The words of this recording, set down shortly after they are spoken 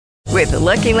With the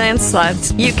Lucky Land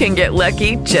Slots, you can get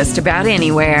lucky just about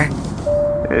anywhere.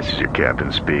 This is your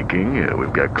captain speaking.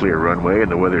 We've got clear runway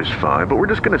and the weather's fine, but we're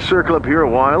just going to circle up here a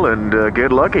while and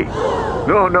get lucky.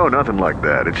 No, nothing like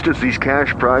that. It's just these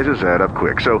cash prizes add up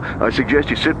quick. So I suggest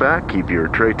you sit back, keep your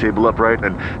tray table upright,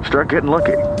 and start getting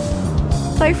lucky.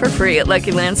 Play for free at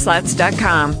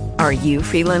LuckyLandSlots.com. Are you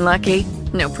feeling lucky?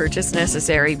 No purchase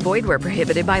necessary. Void where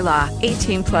prohibited by law.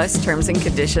 18 plus terms and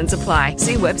conditions apply.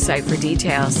 See website for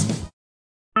details.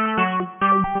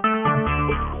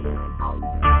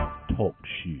 Talk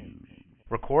shoes.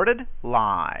 Recorded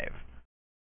live.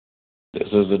 This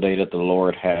is the day that the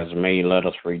Lord has made. Let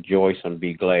us rejoice and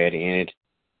be glad in it.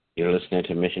 You're listening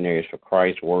to Missionaries for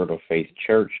Christ, Word of Faith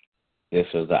Church. This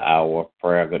is the hour of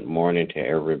prayer. Good morning to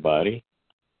everybody.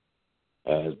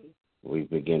 As we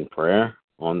begin prayer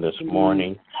on this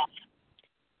morning,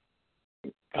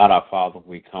 God our Father,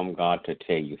 we come, God, to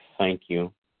tell you thank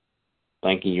you.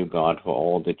 Thanking you, God, for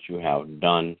all that you have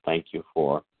done. Thank you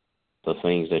for the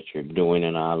things that you're doing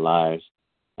in our lives.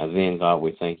 And then, God,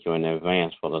 we thank you in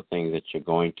advance for the things that you're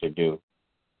going to do.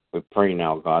 We pray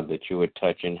now, God, that you would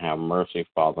touch and have mercy,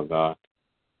 Father God,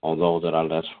 on those that are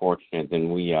less fortunate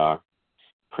than we are.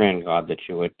 Praying, God, that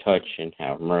you would touch and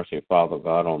have mercy, Father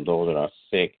God, on those that are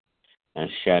sick and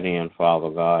shut in, Father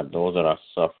God, those that are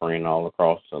suffering all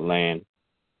across the land.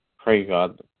 Praying,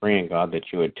 God, that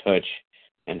you would touch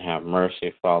and have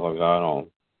mercy, Father God, on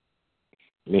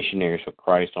Missionaries for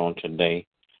Christ on today.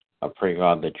 I pray,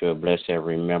 God, that you would bless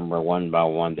every member one by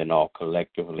one, then all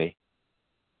collectively.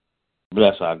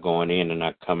 Bless our going in and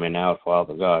our coming out,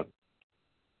 Father God.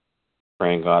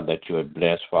 Praying, God, that you would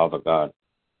bless, Father God,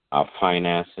 our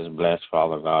finances, bless,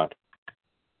 Father God,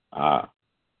 our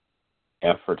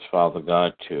efforts, Father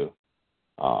God, to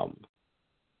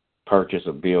purchase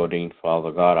a building,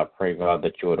 Father God. I pray, God,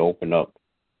 that you would open up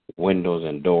windows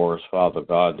and doors, Father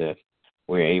God, that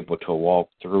we're able to walk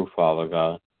through, Father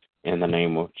God, in the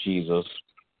name of Jesus.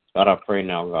 God, I pray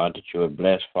now, God, that you would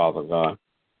bless, Father God,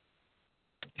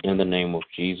 in the name of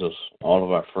Jesus, all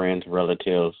of our friends,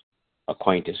 relatives,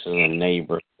 acquaintances, and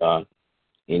neighbors, God,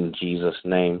 in Jesus'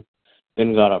 name.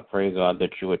 Then, God, I pray, God,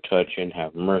 that you would touch and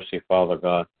have mercy, Father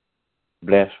God.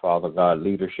 Bless, Father God,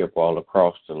 leadership all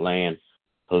across the land,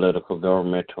 political,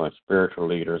 governmental, and spiritual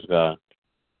leaders, God.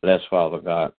 Bless, Father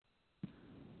God.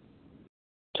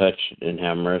 Touch and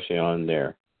have mercy on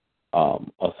their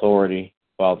authority,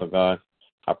 Father God.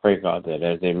 I pray, God, that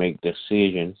as they make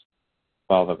decisions,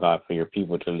 Father God, for your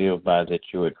people to live by, that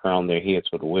you would crown their heads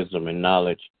with wisdom and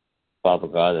knowledge, Father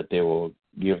God, that they will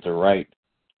give the right,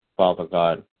 Father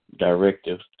God,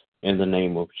 directives in the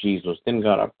name of Jesus. Then,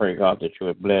 God, I pray, God, that you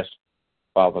would bless,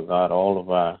 Father God, all of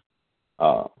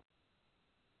our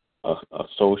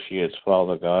associates,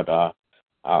 Father God,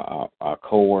 our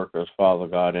co-workers, Father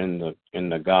God, in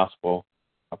the gospel.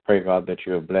 I pray, God, that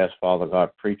you would bless, Father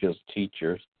God, preachers,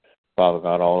 teachers, Father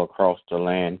God, all across the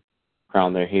land.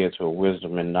 Crown their heads with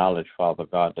wisdom and knowledge, Father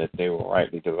God, that they will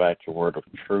rightly divide your word of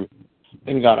truth.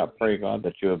 Then, God, I pray, God,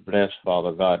 that you would bless,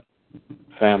 Father God,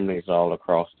 families all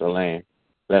across the land.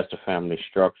 Bless the family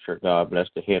structure, God. Bless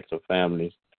the heads of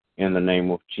families. In the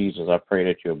name of Jesus, I pray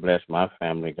that you would bless my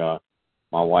family, God,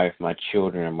 my wife, my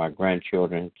children, and my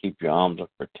grandchildren. Keep your arms of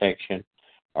protection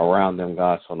around them,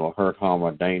 God, so no hurt, harm,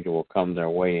 or danger will come their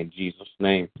way in Jesus'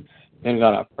 name. Then,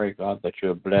 God, I pray, God, that you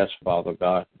would bless, Father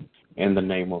God, in the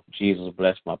name of Jesus.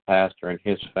 Bless my pastor and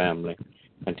his family.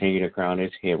 Continue to crown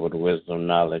his head with wisdom,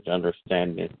 knowledge,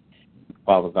 understanding.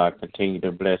 Father God, continue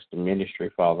to bless the ministry,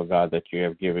 Father God, that you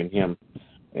have given him.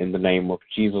 In the name of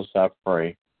Jesus, I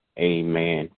pray.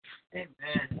 Amen.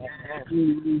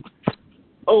 Amen.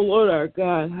 Oh, Lord our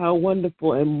God, how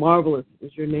wonderful and marvelous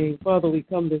is your name. Father, we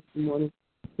come this morning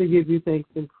to give you thanks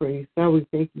and praise. God, we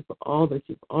thank you for all that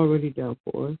you've already done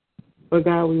for us. But,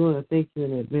 God, we want to thank you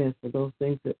in advance for those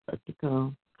things that are to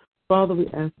come. Father, we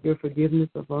ask your forgiveness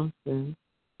of our sins.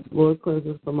 Lord, cleanse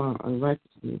us from our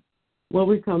unrighteousness. Lord,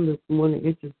 we come this morning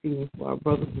interceding for our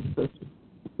brothers and sisters.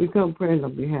 We come praying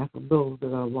on behalf of those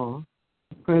that are lost,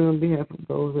 praying on behalf of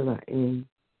those that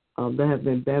are that have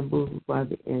been bamboozled by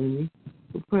the enemy.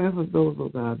 We're praying for those, oh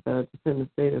God, that are just in a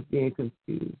state of being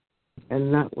confused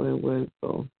and not knowing where to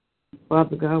go.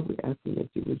 Father God, we ask you that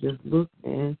you would just look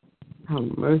and have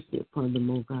mercy upon them,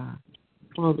 oh God.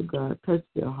 Father God, touch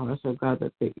their hearts, oh God,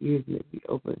 that their ears may be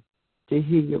open to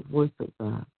hear your voice, oh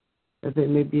God, that they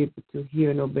may be able to hear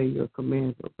and obey your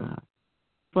commands, oh God.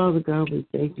 Father God, we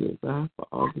thank you, oh God, for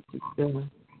all that you've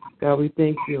done. God, we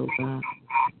thank you, oh God,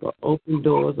 for open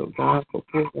doors, oh God, for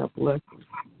pouring out blessings.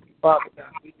 Father God,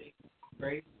 we thank you for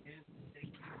grace and we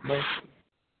thank you for mercy.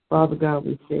 Father God,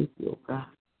 we thank you, oh God,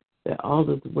 that all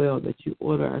is well, that you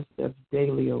order our steps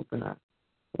daily, O God.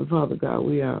 And Father God,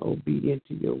 we are obedient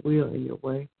to your will and your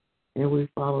way, and we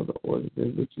follow the orders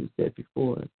in which you set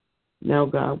before us. Now,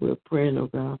 God, we're praying, oh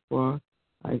God, for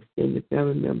our extended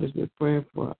family members. We're praying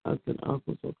for our aunts and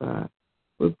uncles, oh God.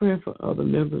 We're praying for other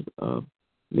members of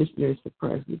Missionaries for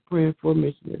Christ. We're praying for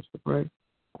Missionaries for Christ,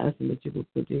 asking that you will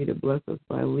continue to bless us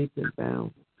by leaps and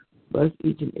bounds. Bless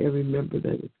each and every member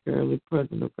that is currently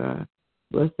present, oh God.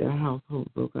 Bless their households,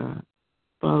 oh God.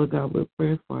 Father God, we're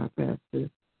praying for our pastor,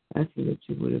 asking that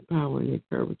you would empower and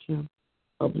encourage him,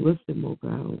 uplift him, oh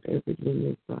God, on every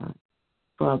linear side.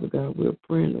 Father God, we're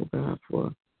praying, oh God,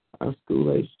 for our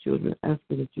school-age children,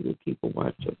 asking that you would keep a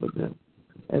watch over them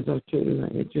as our children are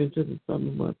entering into the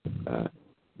summer months, oh God.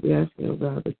 We ask, oh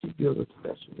God, that you build a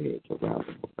special hedge around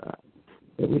them, oh God,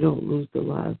 that we don't lose the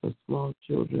lives of small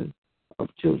children, of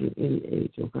children any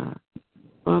age, oh God.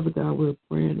 Father God, we're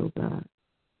praying, oh God,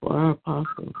 for our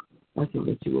apostle, asking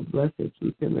that you will bless and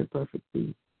keep him in perfect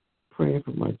peace. Praying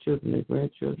for my children and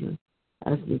grandchildren,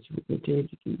 asking that you will continue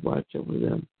to keep watch over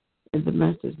them. In the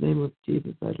Master's name of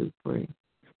Jesus, I do pray.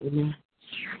 Amen.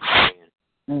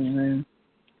 Amen.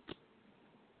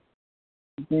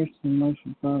 Grace and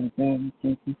mercy, Father God, we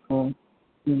thank you for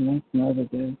giving us another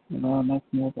day, allowing us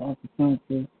another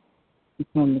opportunity to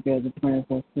come together praying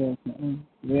for ourselves.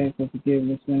 We ask for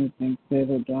forgiveness for anything said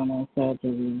or done outside the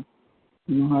will.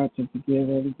 In our hearts to forgive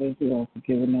everything you have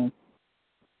forgiven us.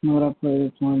 Lord, I pray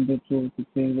this one that you will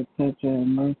continue to touch our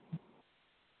mercy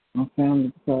on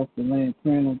families across the land.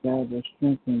 Praying, oh God, will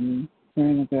strengthen you.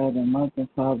 Praying, oh God, that mothers and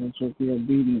fathers will be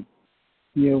obedient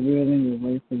to your will and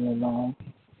your way for their lives.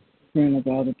 Praying, oh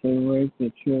God, that they raise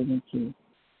their children to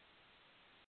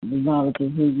the knowledge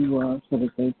of who you are so that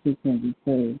they too can be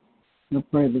saved. I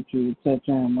pray that you will touch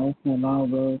our mercy on all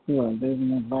those who are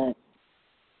living in lack.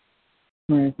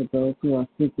 Praying for those who are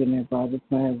sick in their bodies,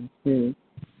 minds, and spirits.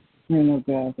 Praying, oh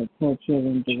God, for touch,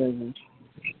 children, deliverance.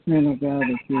 Praying, oh God,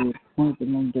 that you would point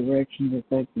them in direction that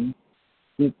they can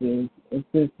get the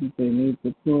assistance they need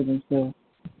to pull themselves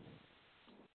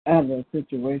out of a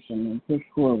situation and push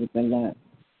forward with their lives.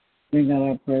 Thank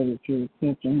God, I pray that you would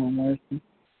touch and have mercy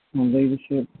on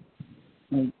leadership,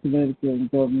 on political and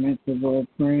governmental, Lord,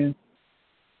 praying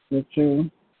that your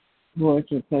voice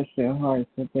will touch their hearts,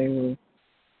 that they will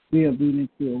be obedient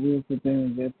to your will for them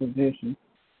in their position.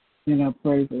 And I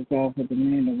pray, for God, for the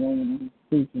men and women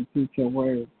who speak and teach your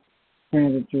word.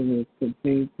 Praying that you will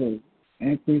continue to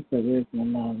increase their wisdom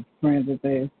and knowledge. Praying that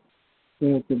they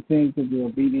will continue to be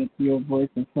obedient to your voice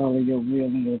and follow your will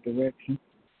and your direction.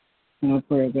 And I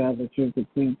pray, God, that you will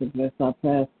continue to bless our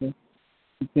pastor,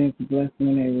 continue to bless them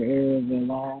in every area of their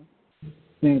lives,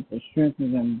 continue to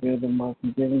strengthen them, build them up,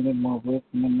 and giving them more wisdom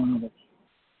and knowledge.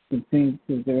 Continue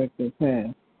to direct their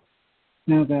path.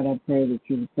 Now, God, I pray that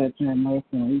you will touch and have mercy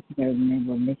on each and every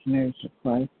member of Missionaries for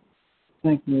Christ.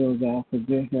 Thank you, O God, for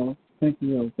good health. Thank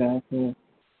you, O God, for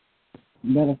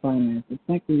better finances.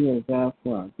 Thank you, O God,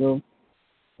 for our growth,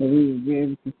 that we will be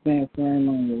able to stand firm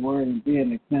on your word and be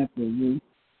an example of you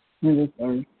in this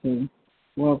earth to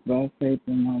walk by faith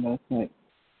and not by sight.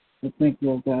 So thank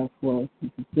you, O God, for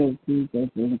the facilities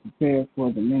that we're prepared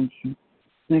for the ministry.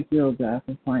 Thank you, O God,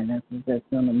 for finances that's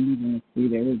going to meet and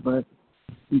exceed every budget.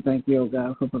 And thank you, O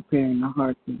God, for preparing the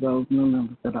hearts of those new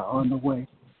members that are on the way.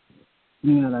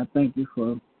 And I thank you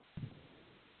for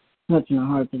touching the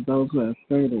hearts of those who have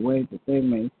strayed away, that they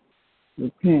may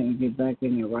repent and get back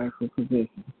in their rightful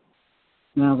position.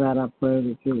 Now, God, I pray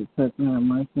that you would touch and have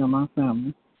mercy on my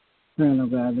family. Praying, O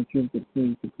God, that you would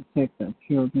continue to protect our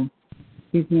children,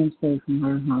 keep them safe from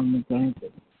hurt, harm, and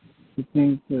danger.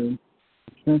 Continue to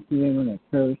strengthen them and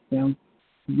encourage them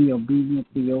to be obedient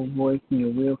to your voice and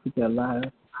your will for their lives.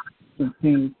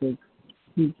 Continue to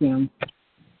keep them,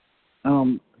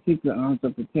 keep your arms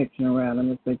of protection around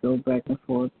them as they go back and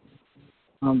forth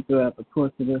throughout the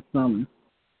course of this summer.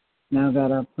 Now,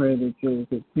 God, I pray that you will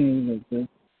continue to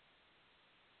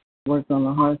work on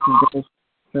the hearts of those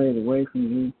strayed away from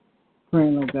you.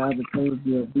 Praying, oh God, that they will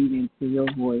be obedient to your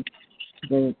voice.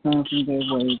 They will turn from their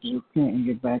ways and repent and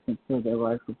get back into their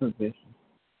rightful position.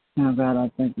 Now, God,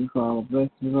 I thank you for all the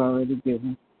blessings you've already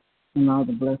given and all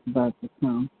the blessings about to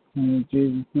come. And in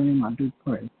Jesus' name, I do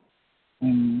pray.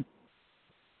 Amen.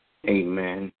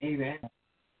 Amen. Amen.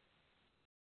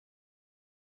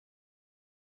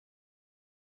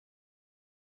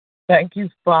 Thank you,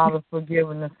 Father, for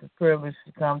giving us the privilege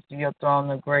to come to your throne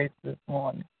of grace this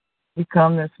morning. We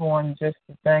come this morning just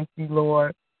to thank you,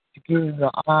 Lord, to give you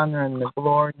the honor and the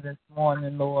glory this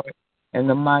morning, Lord, in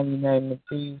the mighty name of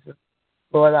Jesus.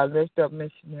 Lord, I lift up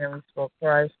Missionaries for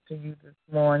Christ to you this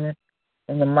morning,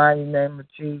 In the mighty name of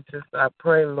Jesus, I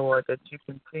pray, Lord, that you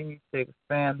continue to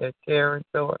expand their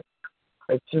territory,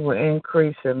 that you will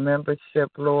increase their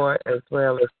membership, Lord, as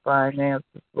well as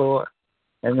finances, Lord.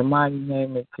 In the mighty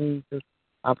name of Jesus,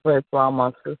 I pray for all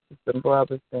my sisters and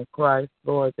brothers in Christ,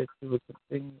 Lord, that you will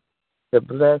continue to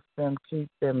bless them, keep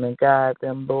them, and guide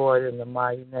them, Lord, in the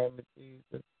mighty name of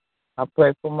Jesus. I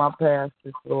pray for my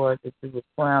pastors, Lord, that you will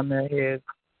crown their heads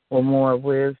with more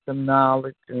wisdom,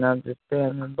 knowledge, and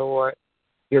understanding, Lord.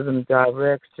 Give them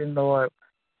direction, Lord.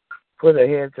 Put a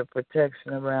hedge of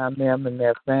protection around them and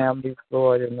their families,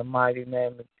 Lord, in the mighty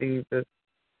name of Jesus.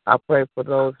 I pray for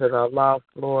those that are lost,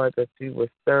 Lord, that you would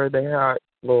stir their hearts,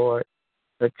 Lord,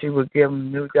 that you would give them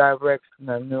new direction,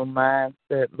 a new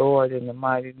mindset, Lord, in the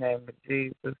mighty name of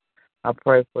Jesus. I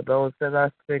pray for those that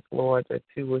are sick, Lord, that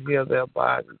you will heal their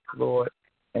bodies, Lord,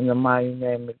 in the mighty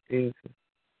name of Jesus.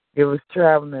 Give us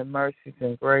traveling mercies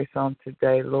and grace on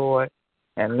today, Lord,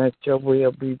 and let your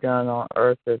will be done on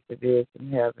earth as it is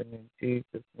in heaven. In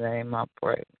Jesus' name I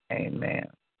pray. Amen.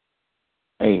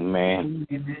 Amen.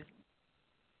 Amen.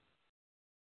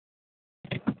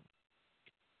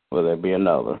 Will there be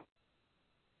another?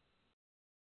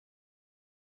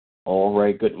 All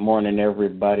right. Good morning,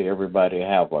 everybody. Everybody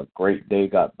have a great day.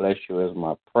 God bless you is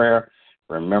my prayer.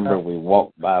 Remember, we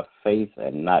walk by faith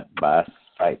and not by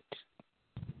sight.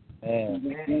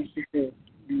 Amen.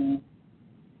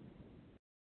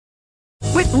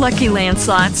 With Lucky Land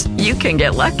Slots, you can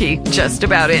get lucky just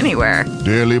about anywhere.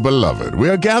 Dearly beloved, we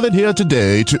are gathered here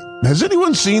today to... Has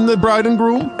anyone seen the bride and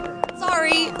groom?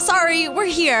 Sorry, we're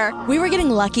here. We were getting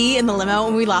lucky in the limo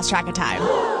and we lost track of time.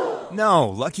 No,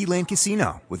 Lucky Land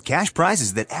Casino, with cash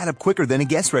prizes that add up quicker than a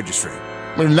guest registry.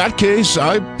 In that case,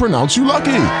 I pronounce you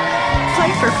lucky.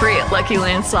 Play for free at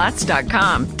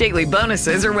LuckyLandSlots.com. Daily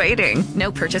bonuses are waiting.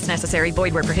 No purchase necessary.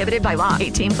 Void where prohibited by law.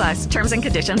 18+. Terms and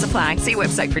conditions apply. See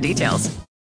website for details.